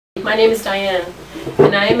My name is Diane,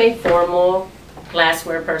 and I am a formal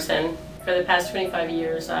glassware person. For the past 25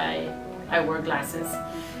 years, I wore glasses,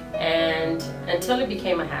 and until it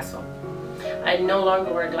became a hassle. I no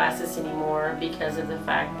longer wear glasses anymore because of the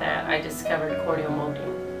fact that I discovered corneal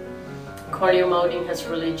molding. Corneal molding has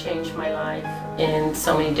really changed my life in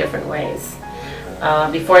so many different ways.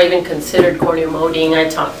 Before I even considered corneal molding, I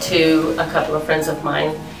talked to a couple of friends of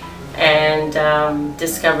mine and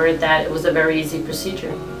discovered that it was a very easy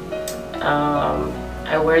procedure.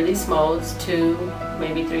 I wear these molds 2,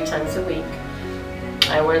 maybe 3 times a week.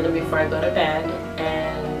 I wear them before I go to bed,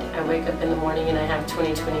 and I wake up in the morning and I have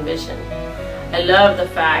 20/20 vision. I love the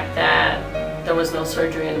fact that there was no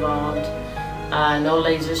surgery involved, no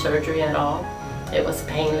laser surgery at all. It was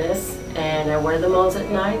painless, and I wear the molds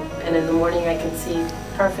at night, and in the morning I can see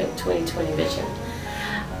perfect 20/20 vision.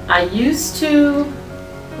 I used to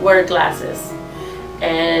wear glasses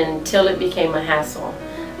until it became a hassle.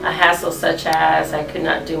 A hassle such as I could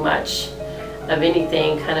not do much of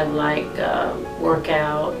anything, kind of like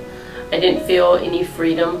workout. I didn't feel any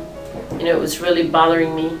freedom. You know, it was really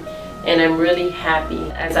bothering me, and I'm really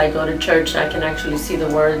happy as I go to church I can actually see the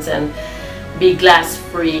words and be glass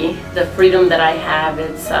free. The freedom that I have,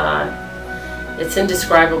 it's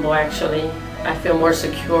indescribable actually. I feel more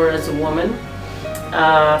secure as a woman.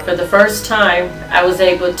 For the first time I was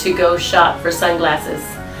able to go shop for sunglasses,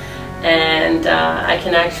 and I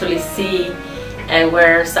can actually see and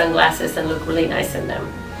wear sunglasses and look really nice in them.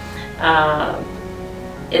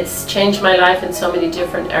 It's changed my life in so many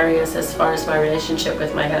different areas as far as my relationship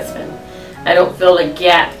with my husband. I don't feel a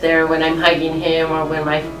gap there when I'm hugging him or when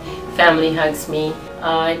my family hugs me.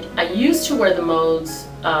 I used to wear the molds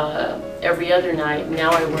every other night.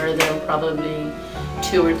 Now I wear them probably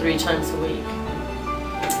 2 or 3 times a week.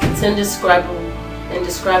 It's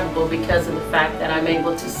indescribable because of the fact that I'm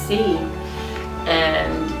able to see,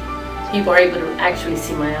 and people are able to actually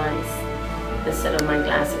see my eyes instead of my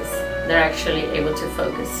glasses. They're actually able to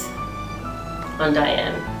focus on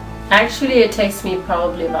Diane. Actually, it takes me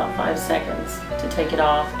probably about 5 seconds to take it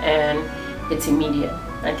off, and it's immediate.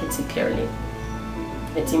 I can see clearly.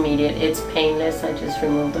 It's immediate. It's painless. I just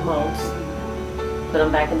remove the molds, put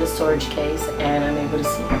them back in the storage case, and I'm able to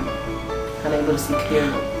see. I'm able to see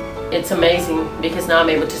clearly. It's amazing because now I'm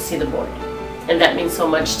able to see the board, and that means so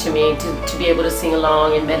much to me, to be able to sing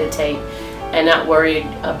along and meditate and not worried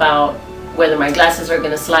about whether my glasses are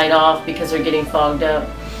going to slide off because they're getting fogged up.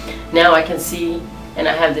 Now I can see, and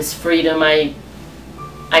I have this freedom. I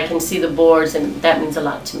can see the boards, and that means a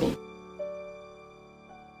lot to me.